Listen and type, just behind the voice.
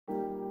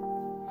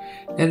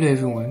Hello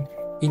everyone,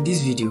 in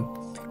this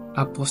video,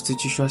 Apostle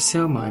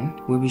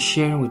Selman will be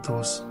sharing with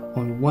us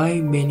on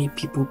why many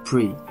people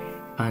pray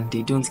and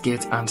they don't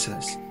get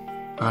answers,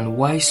 and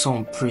why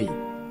some pray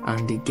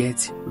and they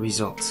get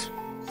results.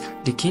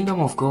 The kingdom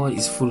of God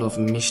is full of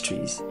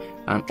mysteries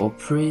and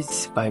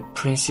operates by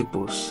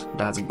principles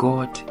that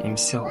God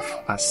Himself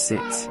has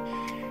set.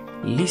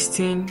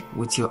 Listen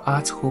with your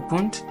heart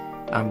opened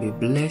and be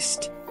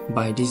blessed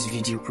by this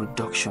video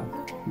production.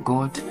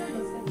 God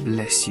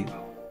bless you.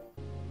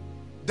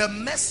 The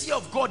mercy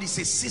of God is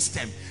a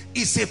system,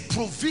 is a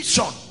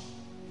provision.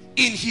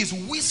 In His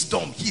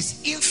wisdom,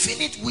 His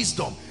infinite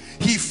wisdom,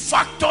 He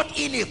factored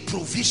in a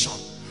provision.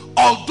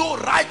 Although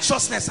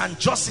righteousness and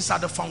justice are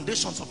the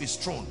foundations of His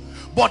throne,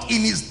 but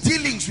in His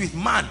dealings with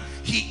man,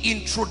 He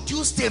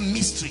introduced a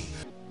mystery.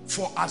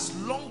 For as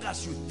long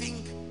as you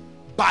think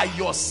by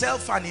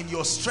yourself and in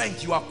your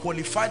strength you are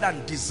qualified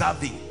and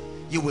deserving,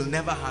 you will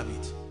never have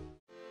it.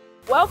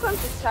 Welcome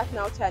to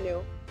StartNOW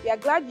Channel. We are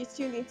glad you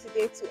tuned in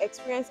today to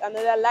experience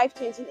another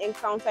life-changing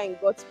encounter in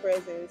God's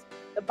presence.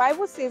 The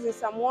Bible says in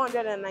Psalm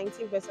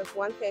 119 verses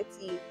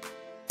 130,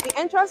 "The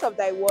entrance of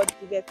thy word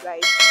giveth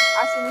light."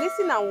 As you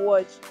listen and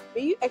watch,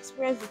 may you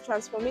experience the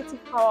transformative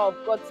power of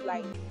God's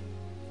light.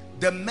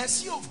 The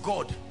mercy of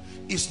God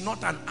is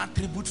not an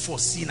attribute for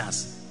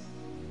sinners.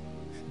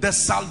 The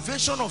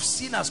salvation of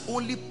sinners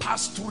only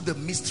passed through the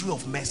mystery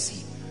of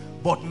mercy.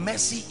 But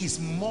mercy is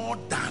more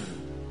than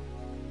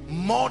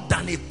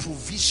a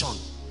provision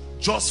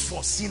just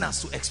for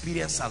sinners to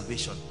experience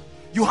salvation.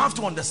 You have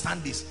to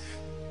understand this.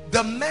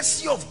 The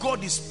mercy of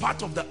God is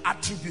part of the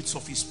attributes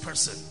of His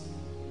person.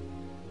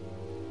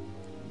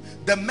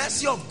 The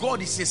mercy of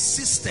God is a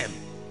system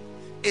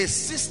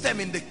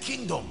in the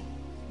kingdom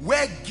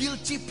where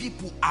guilty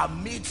people are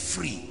made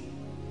free.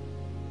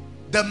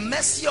 The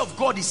mercy of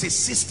God is a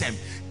system,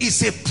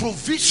 is a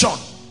provision.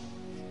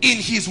 In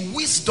His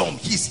wisdom,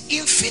 His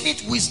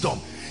infinite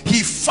wisdom,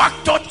 He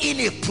factored in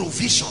a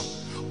provision.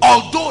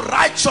 Although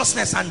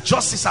righteousness and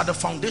justice are the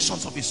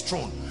foundations of His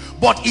throne,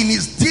 but in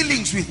His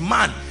dealings with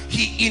man,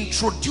 He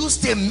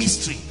introduced a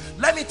mystery.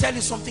 Let me tell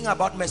you something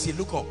about mercy.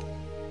 Look up.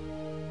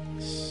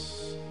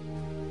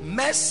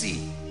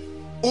 Mercy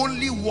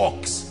only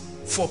works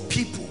for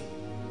people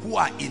who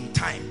are in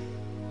time.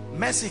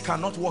 Mercy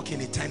cannot work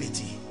in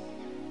eternity.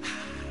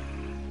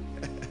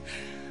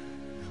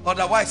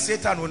 Otherwise,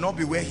 Satan will not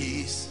be where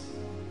he is.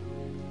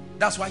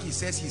 That's why He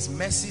says His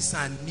mercies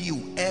are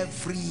new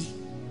every.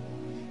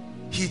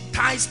 He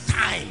ties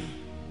time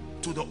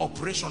to the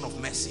operation of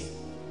mercy.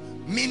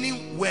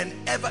 Meaning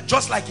whenever,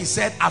 just like He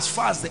said, as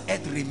far as the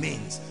earth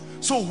remains.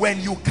 So when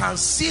you can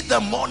see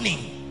the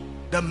morning,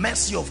 the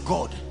mercy of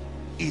God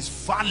is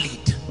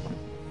valid.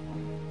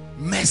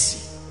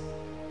 Mercy.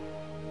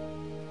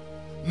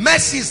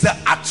 Mercy is the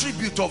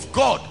attribute of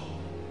God.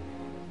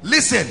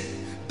 Listen,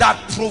 that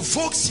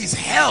provokes His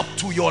help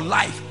to your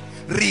life,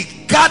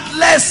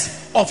 regardless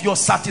of your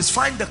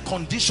satisfying the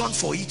condition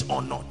for it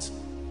or not.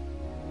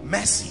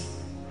 Mercy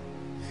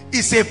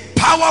is a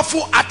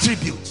powerful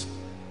attribute.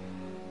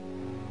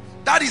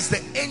 That is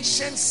the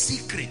ancient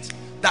secret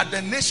that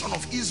the nation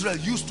of Israel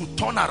used to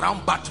turn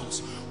around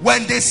battles.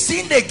 When they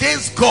sinned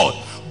against God,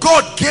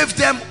 God gave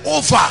them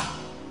over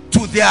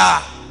to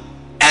their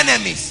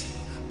enemies.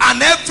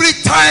 And every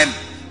time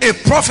a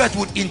prophet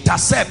would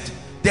intercept,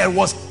 there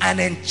was an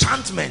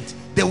enchantment.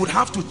 They would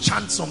have to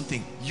chant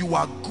something. You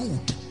are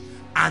good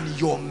and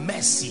your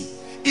mercy.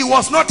 It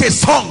was not a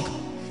song,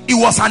 it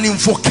was an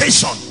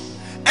invocation.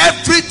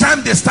 Every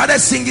time they started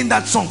singing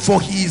that song,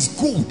 for He is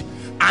good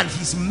and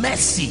His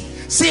mercy.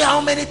 See how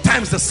many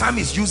times the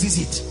psalmist uses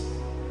it.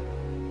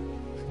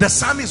 The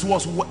psalmist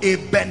was a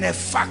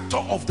benefactor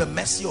of the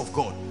mercy of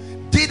God.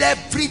 Did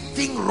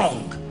everything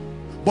wrong,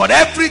 but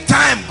every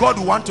time God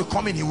would want to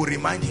come in, He will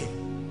remind him.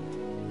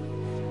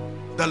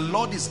 The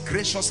Lord is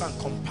gracious and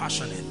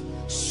compassionate,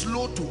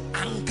 slow to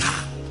anger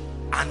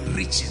and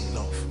rich in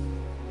love.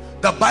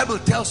 The Bible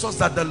tells us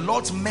that the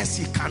Lord's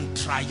mercy can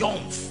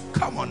triumph.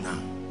 Come on now.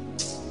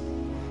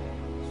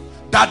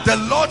 That the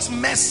Lord's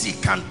mercy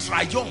can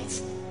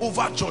triumph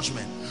over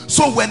judgment.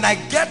 So when I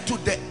get to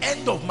the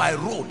end of my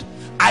road,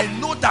 I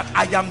know that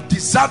I am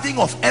deserving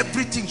of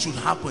everything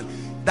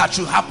that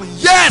should happen.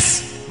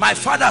 Yes, my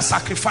father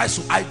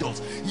sacrificed to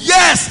idols.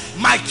 Yes,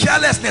 my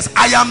carelessness.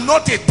 I am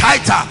not a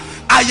tither.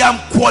 I am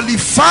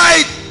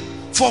qualified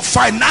for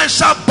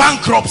financial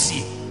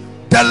bankruptcy.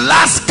 The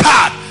last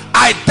card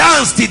I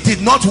danced, it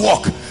did not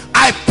work.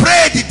 I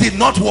prayed, it did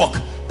not work.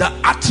 The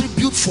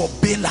attribute for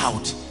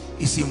bailout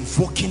is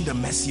invoking the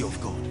mercy of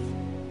God.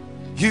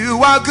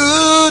 You are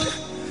good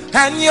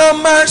and your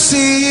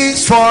mercy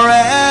is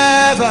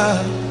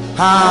forever.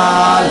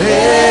 Hallelujah.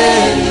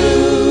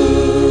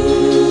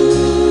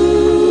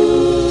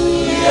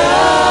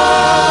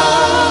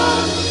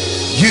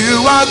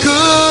 You are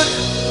good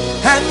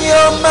and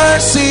your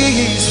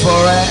mercy is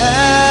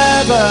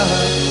forever.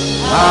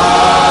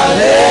 Hallelujah.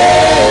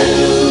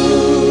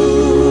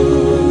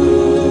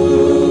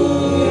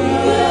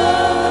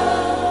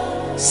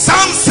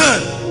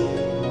 Samson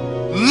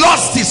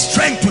lost his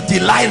strength to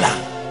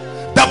Delilah.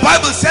 The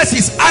Bible Bible says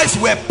his eyes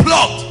were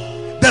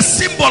plugged, the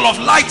symbol of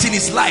light in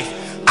his life,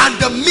 and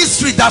the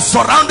mystery that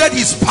surrounded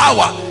his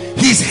power,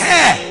 his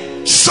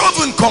hair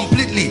shaven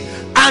completely.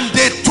 And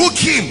they took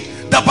him,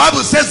 the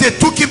Bible says they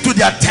took him to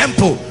their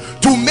temple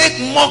to make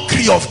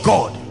mockery of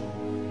God.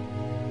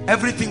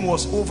 Everything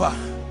was over,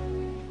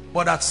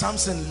 but as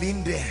Samson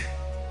leaned there,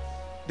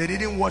 they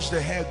didn't watch the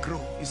hair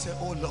grow. He said,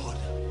 oh Lord.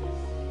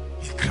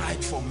 He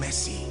cried for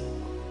mercy.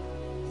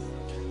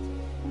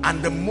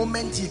 And the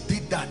moment he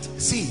did that,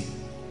 see,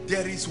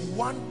 there is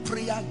one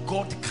prayer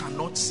God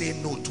cannot say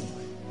no to.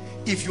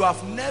 If you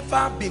have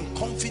never been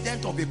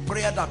confident of a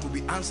prayer that will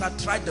be answered,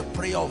 try the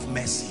prayer of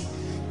mercy.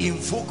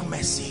 Invoke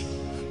mercy.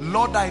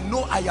 Lord, I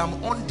know I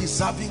am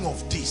undeserving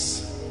of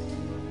this,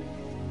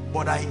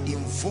 but I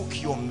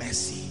invoke your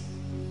mercy.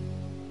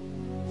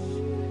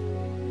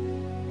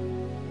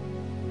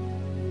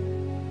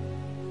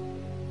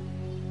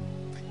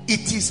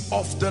 It is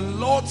of the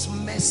Lord's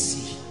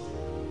mercy.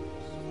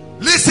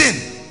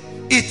 Listen,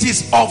 it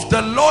is of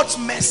the Lord's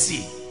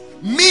mercy,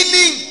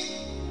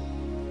 meaning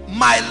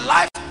my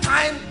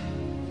lifetime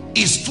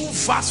is too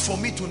fast for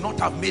me to not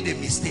have made a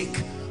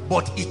mistake,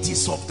 but it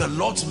is of the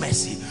Lord's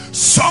mercy.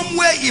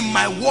 Somewhere in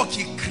my work,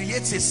 he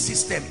creates a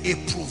system, a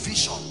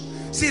provision.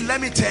 See,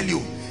 let me tell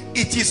you,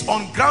 it is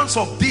on grounds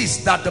of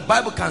this that the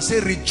Bible can say,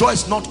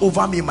 rejoice not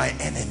over me, my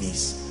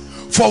enemies.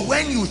 For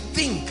when you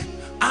think,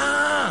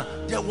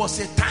 there was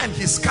a time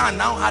his car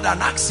now had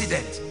an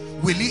accident,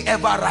 will he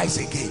ever rise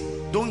again?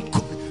 Don't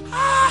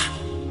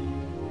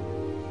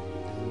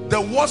the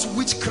worst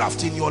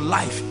witchcraft in your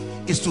life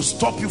is to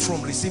stop you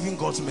from receiving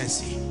God's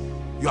mercy.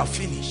 You are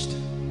finished.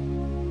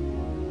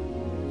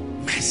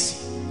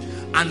 Mercy.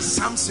 And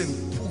Samson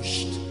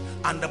pushed,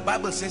 and the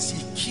Bible says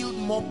he killed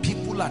more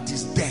people at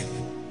his death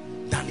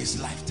than his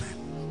lifetime.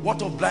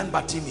 What of blind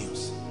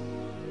Bartimaeus?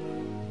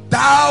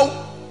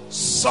 Thou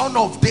son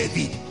of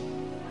David.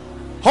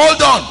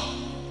 Hold on.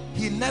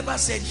 He never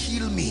said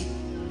heal me.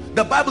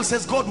 The Bible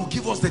says God will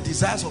give us the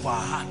desires of our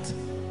heart.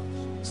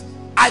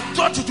 I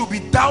thought it would be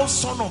thou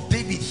son of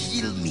David,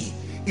 heal me.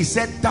 He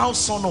said thou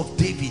son of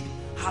David,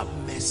 have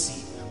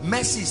mercy.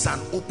 Mercy is an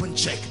open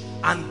check,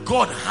 and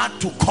God had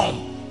to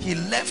come. He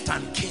left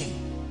and came.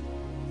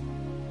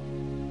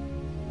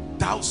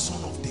 Thou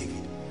son of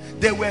David.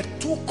 There were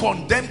two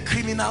condemned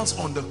criminals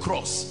on the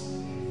cross.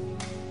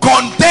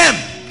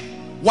 Condemned.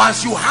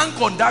 Once you hang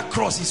on that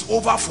cross, it's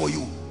over for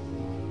you.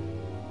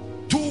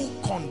 Two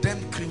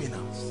condemned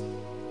criminals.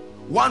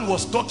 One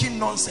was talking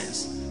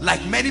nonsense,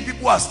 like many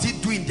people are still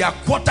doing. They are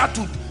quarter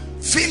to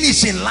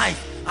finish in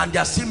life and they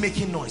are still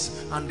making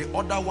noise. And the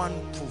other one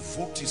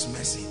provoked his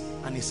mercy,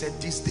 and he said,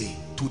 this day,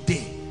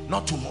 today,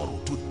 not tomorrow,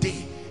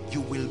 today, you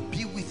will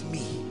be with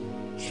me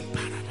in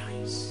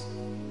paradise.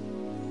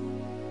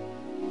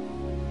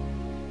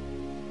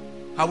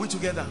 Are we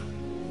together?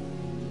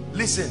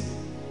 Listen,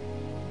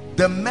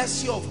 the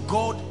mercy of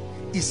God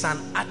is an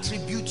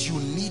attribute you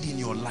need in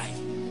your life.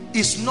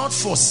 It's not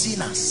for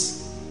sinners.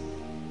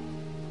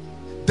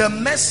 The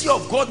mercy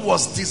of God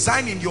was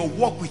designed in your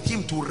walk with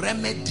him to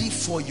remedy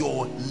for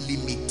your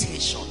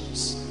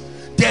limitations.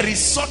 There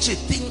is such a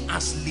thing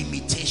as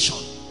limitation.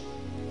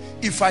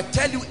 If I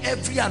tell you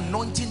every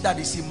anointing that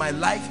is in my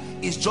life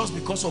is just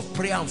because of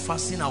prayer and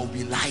fasting, I will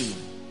be lying.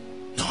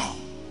 No.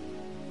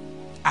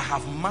 I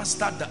have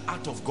mastered the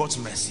art of God's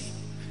mercy.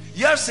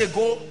 Years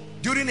ago,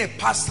 during a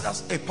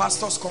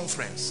pastor's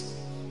conference,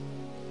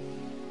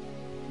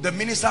 the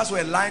ministers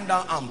were lying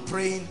down and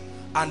praying,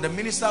 and the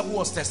minister who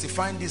was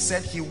testifying this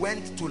said he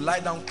went to lie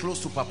down close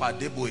to Papa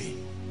Adeboye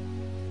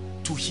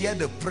to hear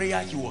the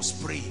prayer he was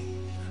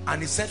praying.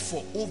 And he said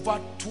for over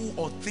 2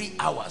 or 3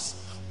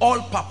 hours, all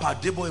Papa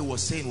Adeboye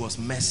was saying was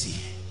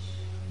mercy.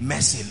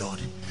 Mercy, Lord.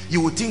 You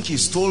would think he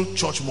stole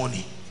church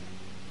money.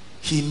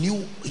 He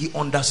knew, he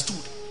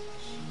understood.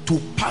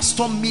 To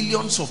pastor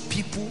millions of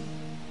people,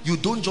 you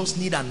don't just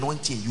need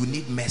anointing, you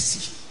need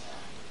mercy.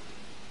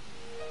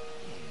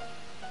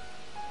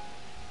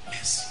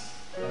 Mercy.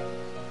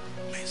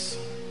 Mercy.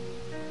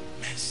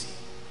 Mercy.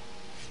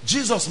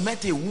 Jesus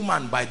met a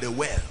woman by the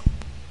well.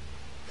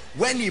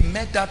 When he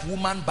met that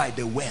woman by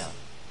the well,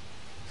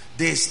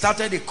 they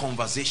started a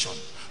conversation.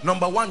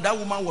 Number one, that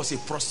woman was a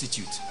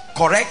prostitute,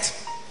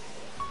 correct?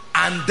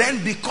 And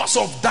then because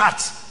of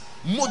that,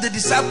 the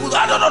disciples,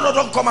 no,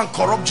 don't come and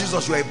corrupt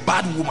Jesus, you're a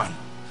bad woman.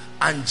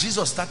 And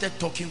Jesus started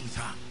talking with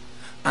her,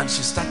 and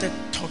she started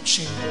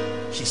touching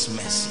his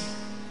mercy.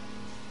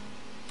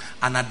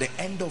 And at the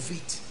end of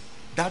it,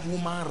 that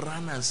woman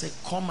ran and said,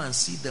 come and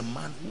see the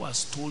man who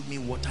has told me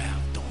what I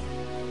have done.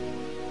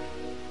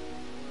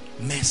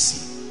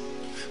 Mercy.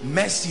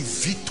 Mercy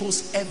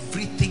vetoes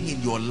everything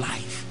in your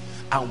life,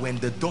 and when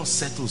the dust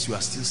settles, you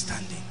are still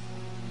standing.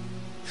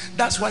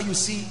 That's why you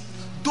see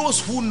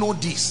those who know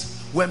this,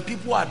 when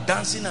people are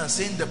dancing and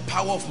saying the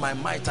power of my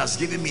might has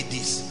given me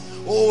this,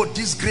 oh,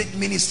 this great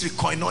ministry,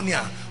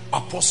 koinonia,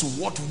 apostle,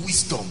 what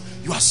wisdom,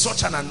 you are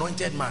such an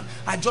anointed man,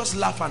 I just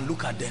laugh and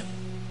look at them.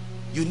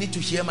 You need to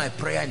hear my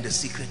prayer in the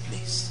secret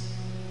place.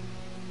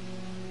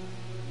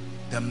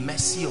 The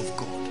mercy of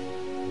God.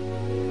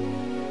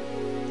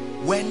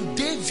 When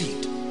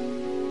David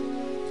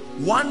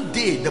One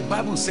day, the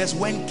Bible says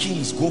when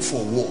kings go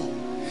for war,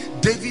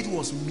 David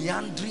was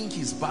meandering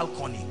his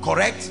balcony,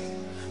 correct?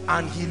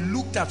 And he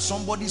looked at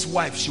somebody's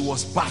wife. She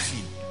was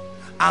bathing,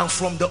 and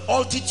from the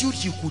altitude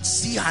he could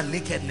see her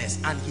nakedness,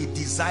 and he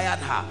desired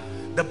her.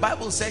 The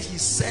Bible says he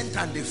sent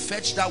and they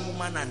fetched that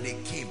woman and they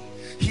came.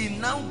 He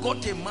now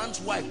got a man's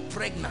wife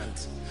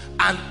pregnant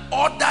and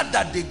ordered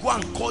that they go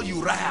and call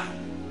Uriah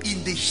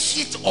in the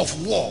heat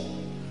of war,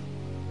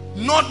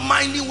 not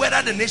minding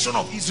whether the nation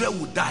of Israel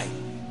would die.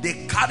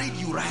 They carried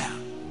Uriah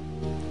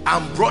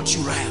and brought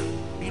Uriah.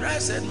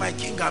 Uriah said, my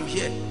king, I'm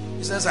here.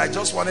 He says, I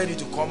just wanted you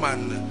to come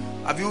and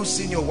have you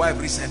seen your wife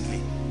recently?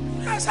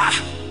 Uriah said,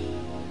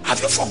 have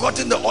you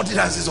forgotten the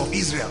ordinances of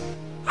Israel?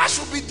 I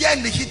should be there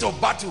in the heat of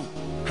battle.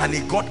 And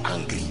he got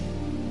angry,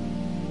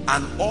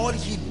 and all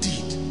he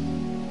did,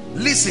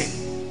 listen,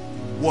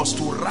 was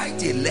to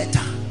write a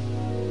letter,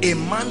 a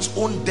man's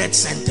own death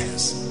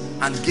sentence,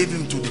 and gave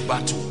him to the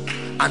battle.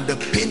 And the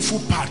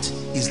painful part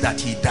is that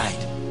he died.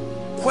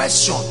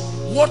 Question: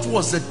 what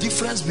was the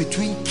difference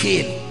between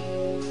Cain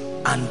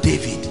and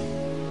David?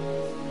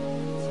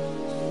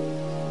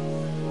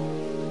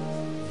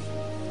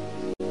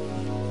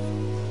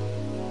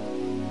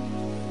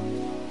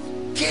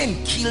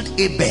 Cain killed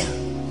Abel.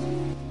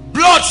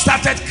 Blood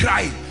started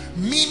crying,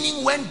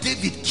 meaning when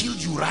David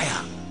killed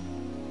Uriah,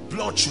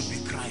 blood should be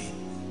crying.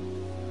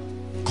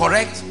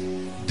 Correct?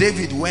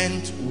 David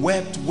wept.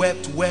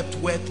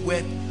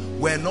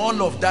 When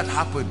all of that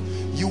happened,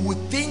 you would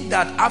think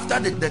that after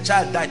the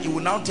child died, he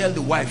would now tell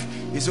the wife,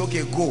 it's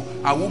okay, go,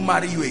 I won't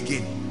marry you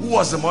again. Who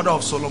was the mother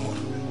of Solomon?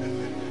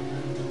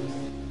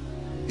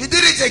 He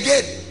did it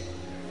again.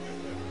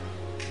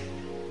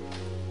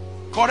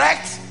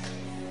 Correct?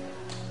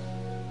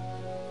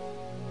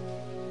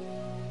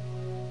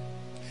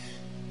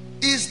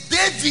 Is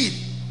David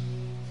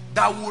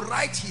that will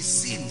write his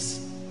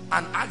sins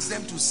and ask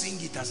them to sing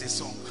it as a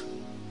song.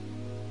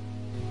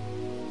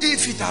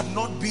 If it had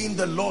not been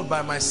the Lord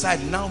by my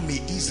side, now may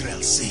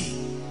Israel say.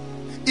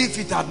 If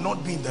it had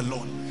not been the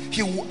Lord,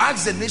 he will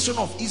ask the nation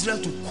of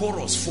Israel to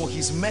chorus, for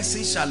his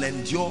mercy shall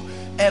endure,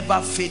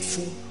 ever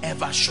faithful,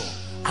 ever sure.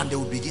 And they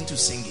will begin to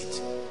sing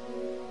it.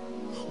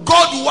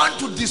 God will want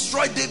to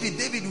destroy David.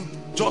 David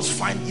would just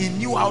find, he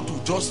knew how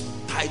to just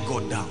tie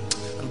God down.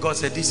 And God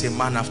said, this is a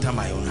man after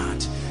my own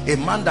heart. A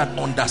man that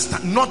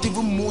understands. Not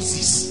even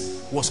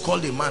Moses was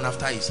called a man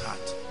after his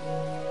heart.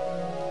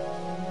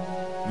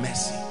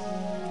 Mercy.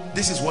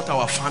 This is what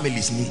our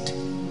families need.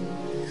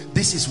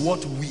 This is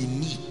what we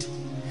need.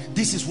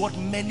 This is what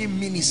many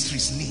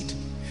ministries need.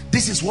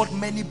 This is what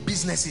many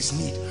businesses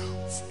need.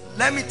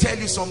 Let me tell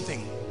you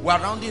something. We're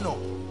rounding up.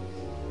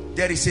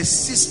 There is a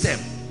system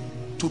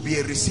to be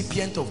a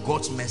recipient of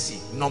God's mercy.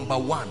 Number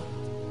one,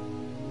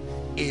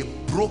 a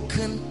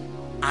broken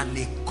and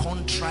a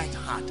contrite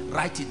heart.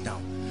 Write it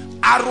down.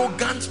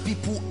 Arrogant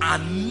people are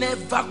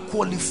never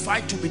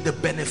qualified to be the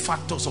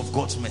benefactors of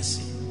God's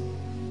mercy.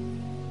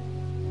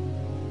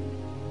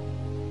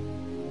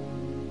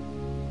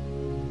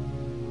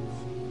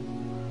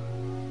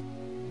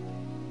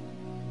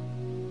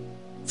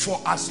 For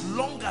as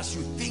long as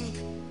you think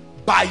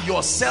by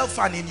yourself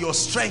and in your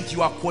strength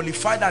you are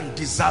qualified and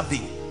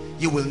deserving,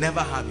 you will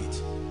never have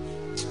it.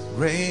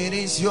 Great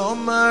is your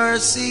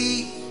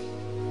mercy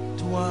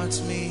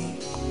towards me,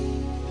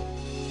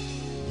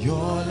 your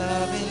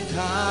loving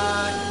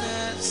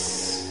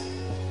kindness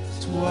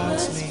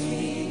towards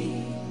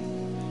me,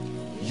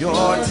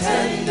 your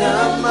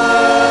tender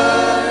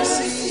mercy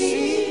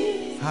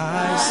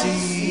I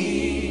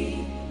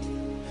see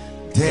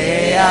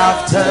day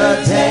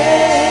after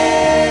day.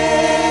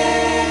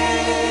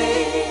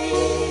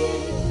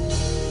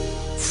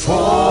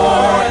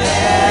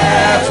 Forever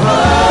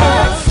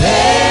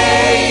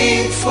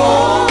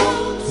faithful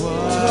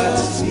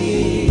towards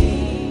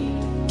me,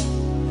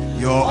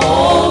 you're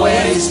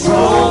always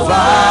providing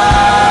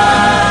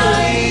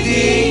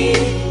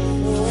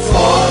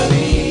for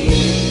me.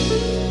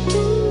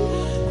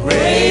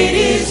 Great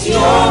is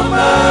your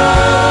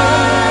mercy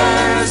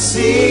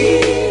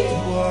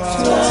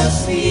towards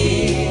me.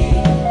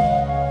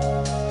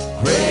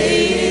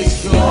 Great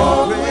is your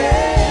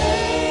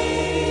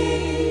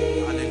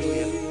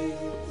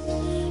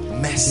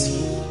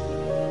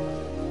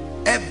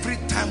Every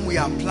time we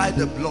apply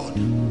the blood,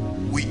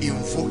 we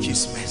invoke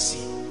his mercy.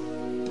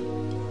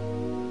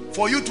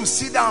 For you to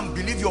sit down and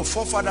believe your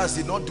forefathers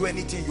did not do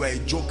anything, you are a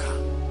joker.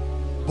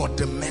 But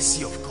the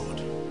mercy of God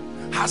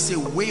has a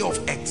way of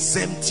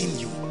exempting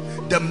you.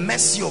 The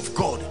mercy of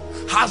God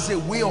has a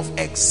way of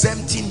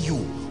exempting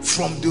you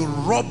from the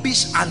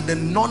rubbish and the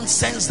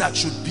nonsense that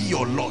should be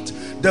your lot.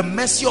 The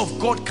mercy of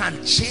God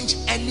can change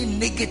any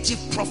negative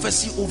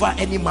prophecy over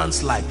any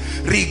man's life,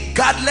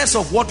 regardless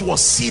of what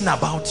was seen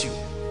about you.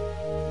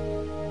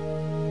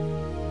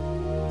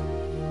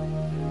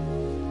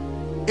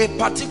 A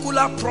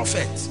particular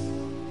prophet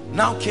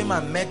now came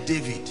and met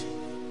David,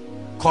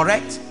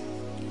 correct?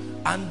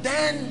 And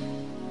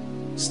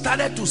then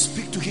started to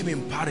speak to him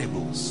in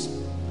parables.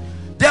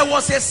 There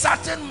was a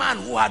certain man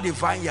who had a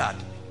vineyard,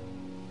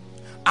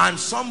 and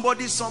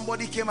somebody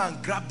came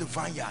and grabbed the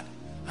vineyard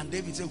And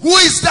David said, who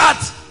is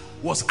that?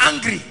 Was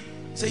angry.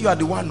 Say, you are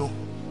the one. No.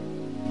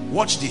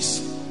 Watch this.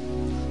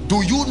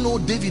 Do you know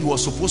David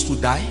was supposed to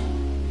die?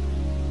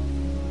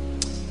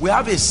 We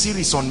have a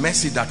series on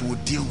mercy that we'll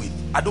deal with.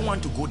 I don't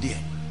want to go there.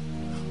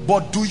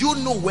 But do you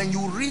know, when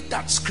you read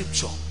that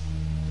scripture,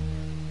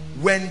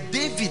 when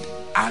David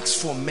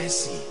asked for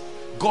mercy,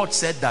 God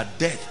said that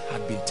death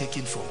had been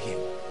taken from him.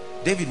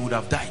 David would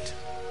have died.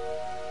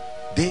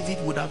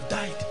 David would have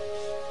died.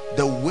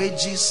 The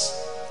wages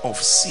of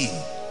sin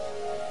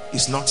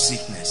is not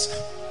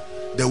sickness.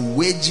 The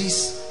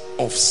wages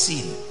of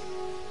sin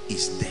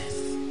is death.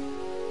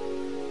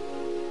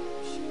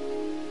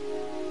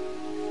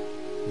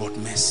 But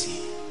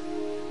mercy,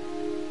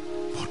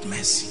 but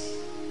mercy,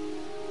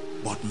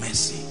 but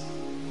mercy.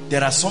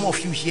 There are some of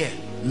you here,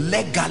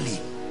 legally,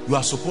 you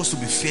are supposed to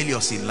be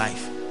failures in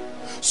life.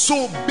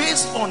 So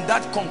based on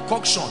that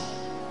concoction,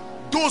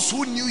 those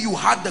who knew you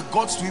had the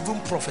guts to even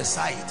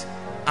prophesy it,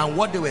 and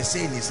what they were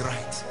saying is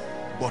right.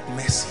 But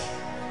mercy,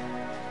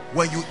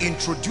 when you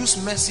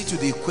introduce mercy to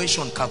the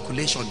equation,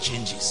 calculation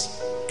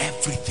changes.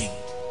 Everything.